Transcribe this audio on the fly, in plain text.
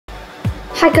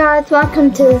Hi guys, welcome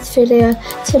to this video.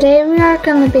 Today we are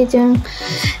going to be doing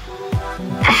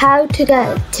how to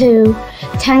get to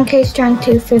 10k strength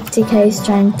to 50k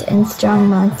strength in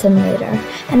Strongman Simulator.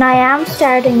 And I am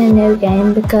starting a new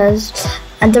game because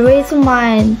the reason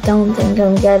why I don't think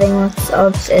I'm getting lots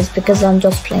of subs is because I'm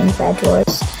just playing Bed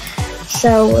Wars.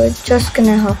 So we're just going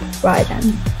to hop right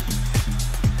in.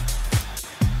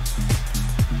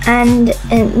 And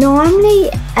normally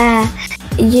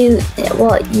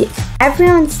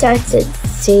everyone starts at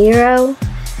 0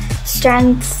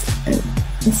 strengths,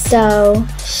 so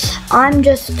I'm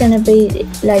just gonna be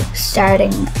like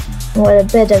starting with a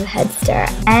bit of head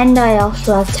start, and I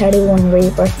also have 31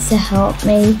 rebirths to help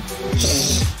me.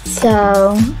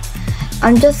 So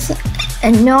I'm just,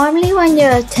 and normally when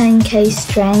you're at 10k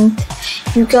strength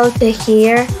you go to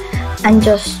here and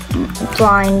just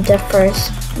grind the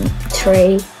first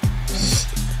 3,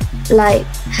 like,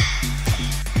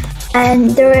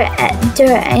 and there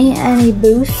ain't any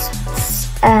boosts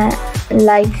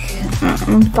like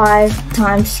 5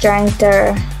 times strength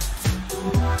or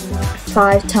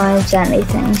 5 times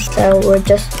anything, so we're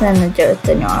just gonna do it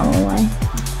the normal way.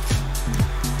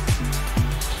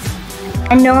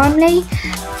 And normally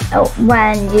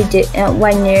when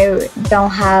you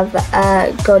don't have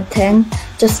a good thing,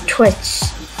 just twitch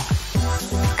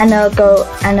and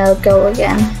it'll go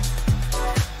again.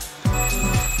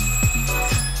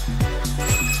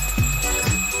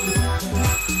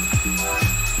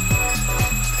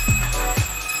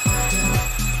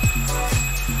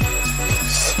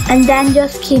 And then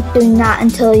just keep doing that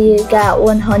until you get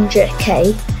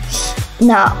 100k,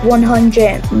 not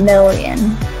 100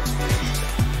 million.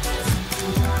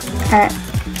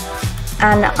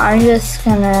 And I'm just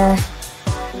gonna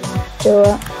do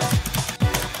it.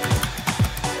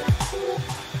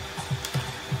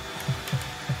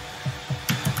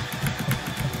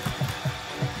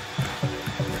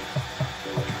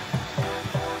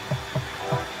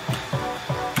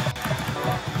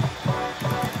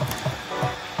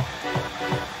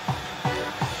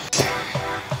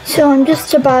 So I'm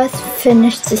just about to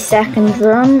finish the second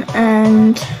run,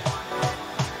 and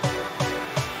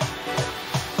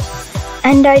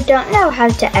I don't know how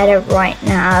to edit right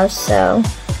now, so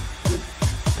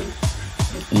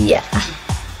yeah.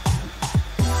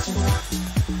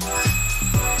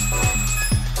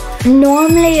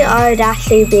 Normally I'd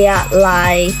actually be at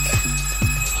like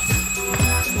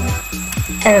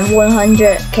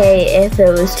 100k if it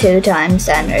was 2 times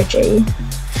energy.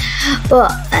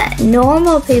 But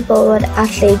normal people would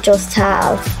actually just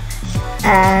have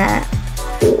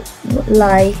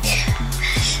like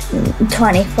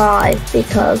 25,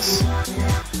 because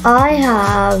I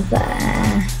have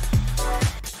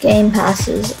game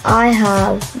passes. I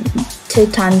have 2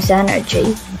 times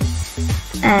energy,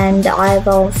 and I have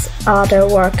also auto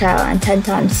workout and 10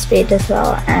 times speed as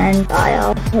well, and I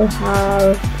also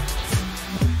have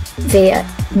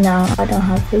no, I don't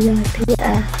have VIP.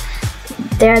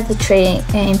 They're the 3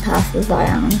 game passes I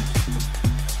own.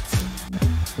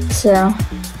 So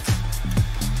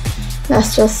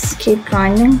let's just keep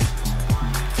grinding.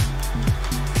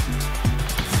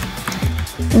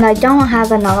 And I don't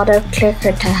have an auto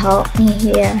clicker to help me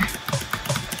here.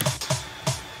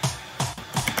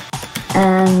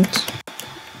 And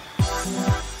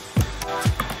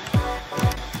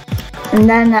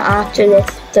then after this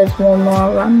there's one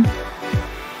more run.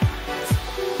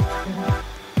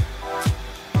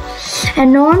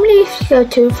 And normally if you go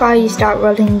too far you start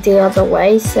running the other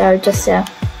way, so just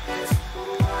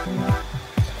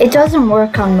it doesn't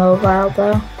work on mobile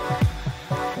though.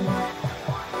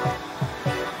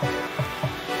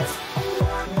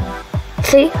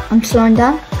 See, I'm slowing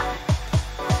down.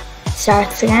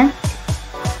 Starts again.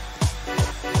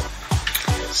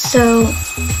 So,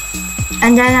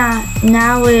 and then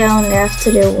now we only have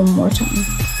to do it one more time.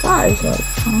 That is really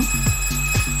fun.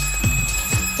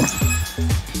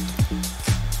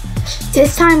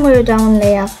 This time we would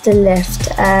only have to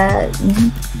lift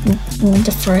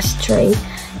the first 3,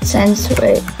 since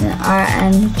our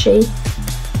energy.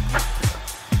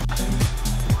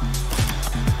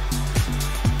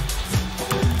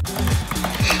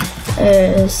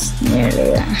 Is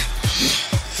nearly there.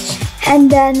 And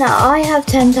then I have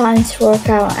 10 times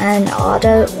workout and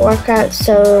auto workout,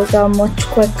 so it'll go much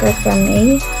quicker for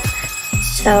me.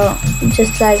 So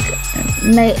just like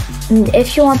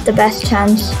if you want the best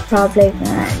chance, probably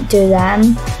do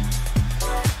them.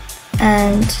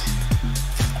 And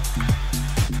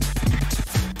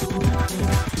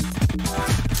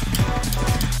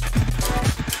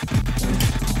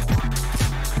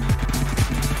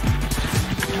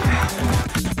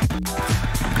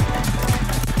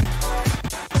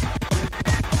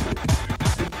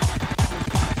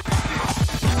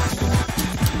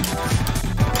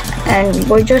And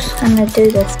we're just gonna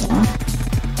do this now.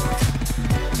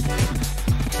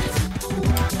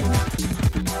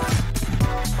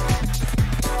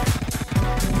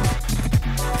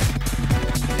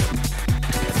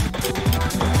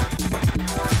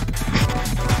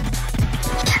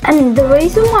 And the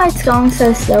reason why it's going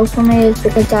so slow for me is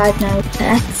because I have no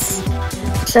pets.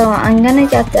 So I'm gonna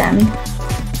get them.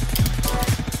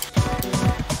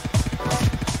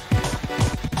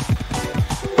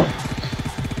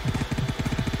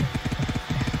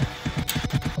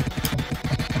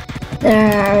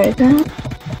 There we go.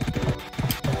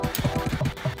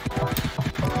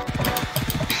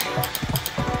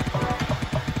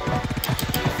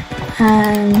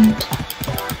 And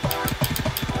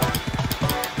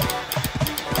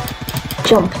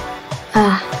jump.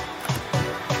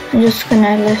 I'm just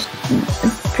gonna lift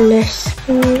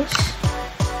Bliskies.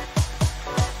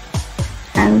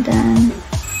 And then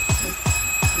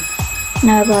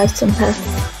now buy some pets.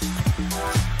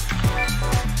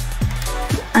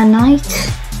 A knight.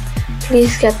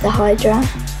 Please get the Hydra.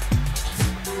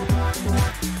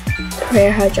 The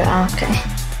rare Hydra, okay.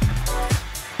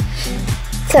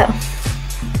 So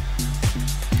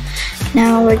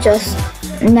now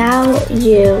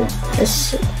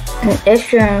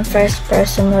if you're in first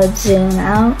person mode, zoom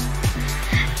out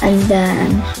and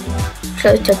then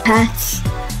go to pets,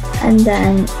 and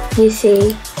then you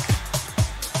see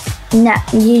now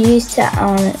I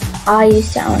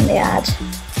used to only add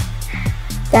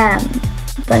them,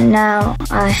 but now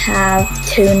I have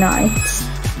 2 knights.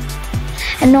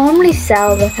 I normally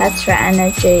sell the pets for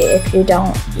energy if you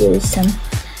don't use them,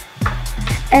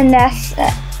 and that's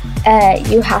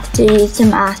you have to use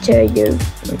them after you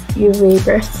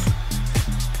rebirth.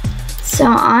 So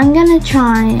I'm gonna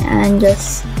try and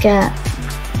just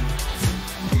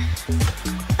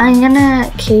I'm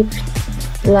gonna keep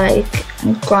like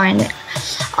grinding.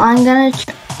 I'm gonna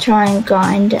try and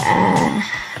grind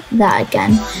that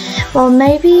again. Well,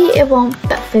 maybe it won't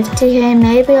get 50k,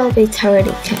 maybe it'll be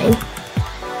 30k.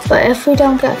 But if we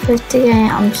don't get 50k,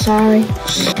 I'm sorry.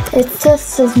 It's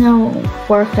just there's no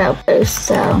workout boost,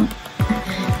 so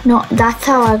no, that's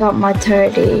how I got my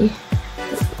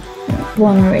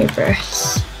 31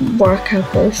 rebirths workout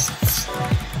boosts.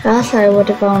 Else I would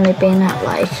have only been at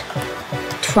like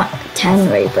 10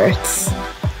 rebirths.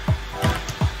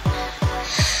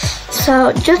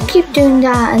 So just keep doing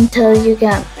that until you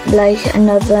get like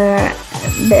another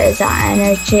bit of that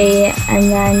energy,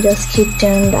 and then just keep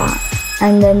doing that,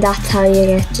 and then that's how you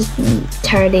get to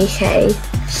 30k.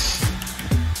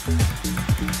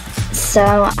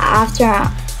 So after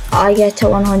I get to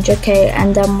 100k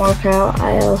and then work out,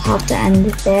 I'll have to end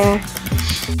it there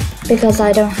because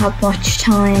I don't have much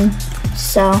time.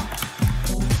 So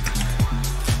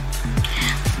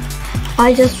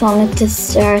I just wanted to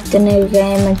start the new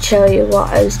game and show you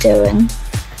what I was doing.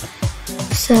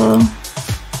 So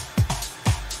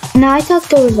now I thought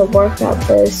there was a workout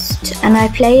boost, and I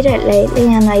played it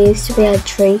lately, and I used to be at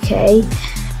 3k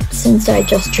since I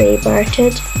just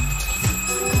rebirthed.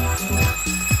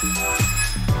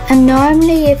 And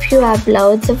normally if you have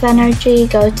loads of energy,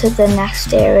 go to the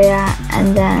next area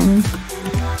and then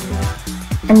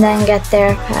get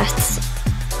their pets.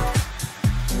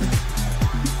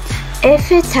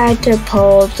 If it's hard to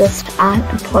pull, just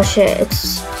push it.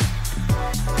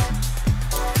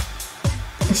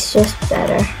 It's just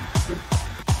better.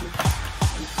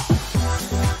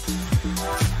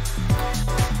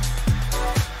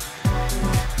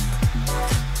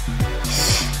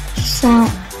 So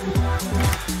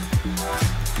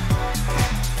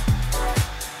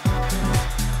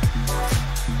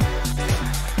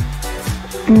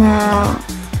now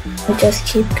we just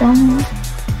keep going.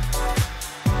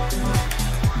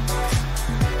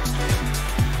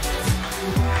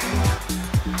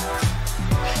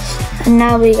 And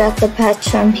now we got the pets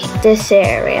from this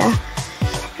area.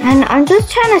 And I'm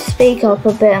just trying to speak up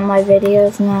a bit in my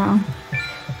videos now.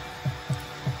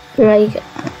 Like,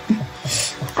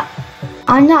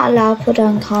 I'm not allowed to put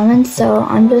on comments, so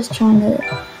I'm just trying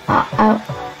to,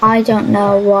 I don't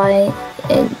know why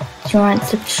you aren't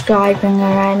subscribing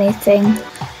or anything.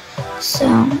 So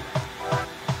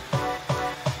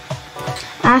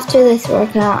after this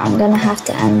workout, I'm gonna have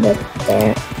to end it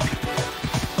there.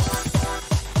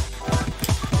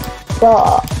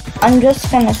 But I'm just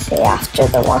gonna say after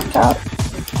the workout.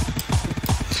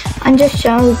 I'm just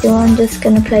showing you, I'm just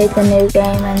gonna play the new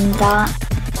game and that.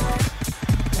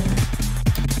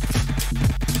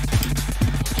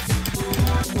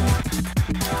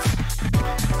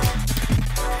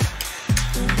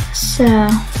 So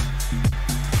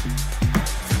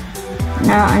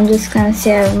now I'm just gonna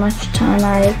see how much time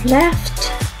I have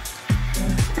left.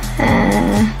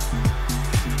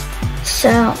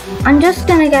 So I'm just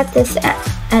gonna get this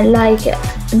like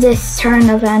this turn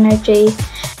of energy,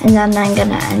 and then I'm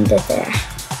gonna end it there.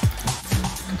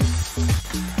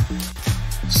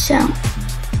 So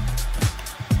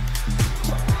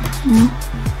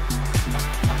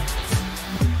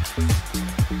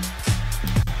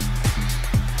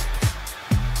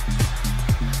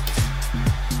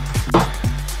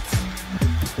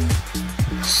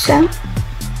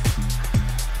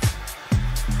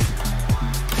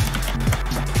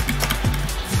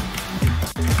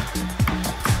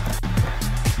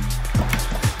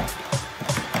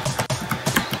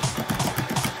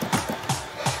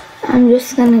I'm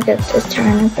just gonna get the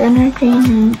turn of energy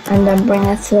and then bring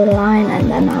it to the line,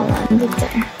 and then I'll end it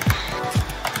there.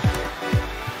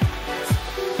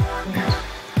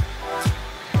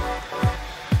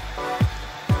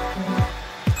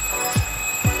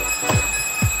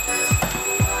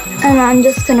 And I'm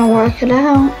just gonna work it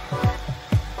out.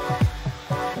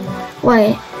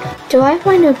 Wait, do I have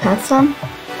my new pets on?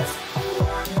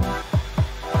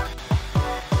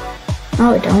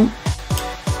 No, I don't.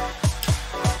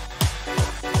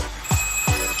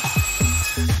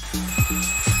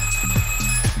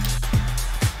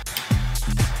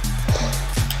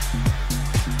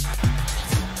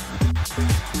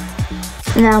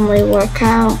 Now we work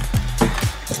out.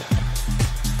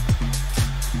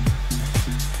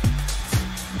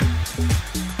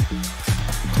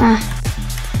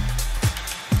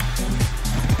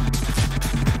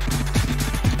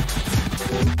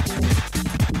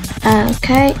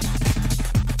 Okay.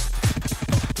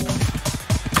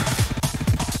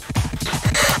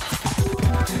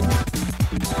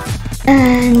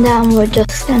 And then we're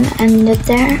just gonna end it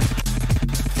there.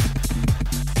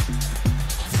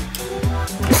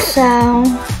 So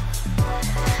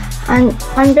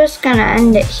I'm just gonna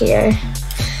end it here.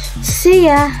 See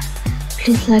ya.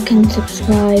 Please like and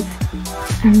subscribe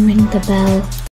and ring the bell.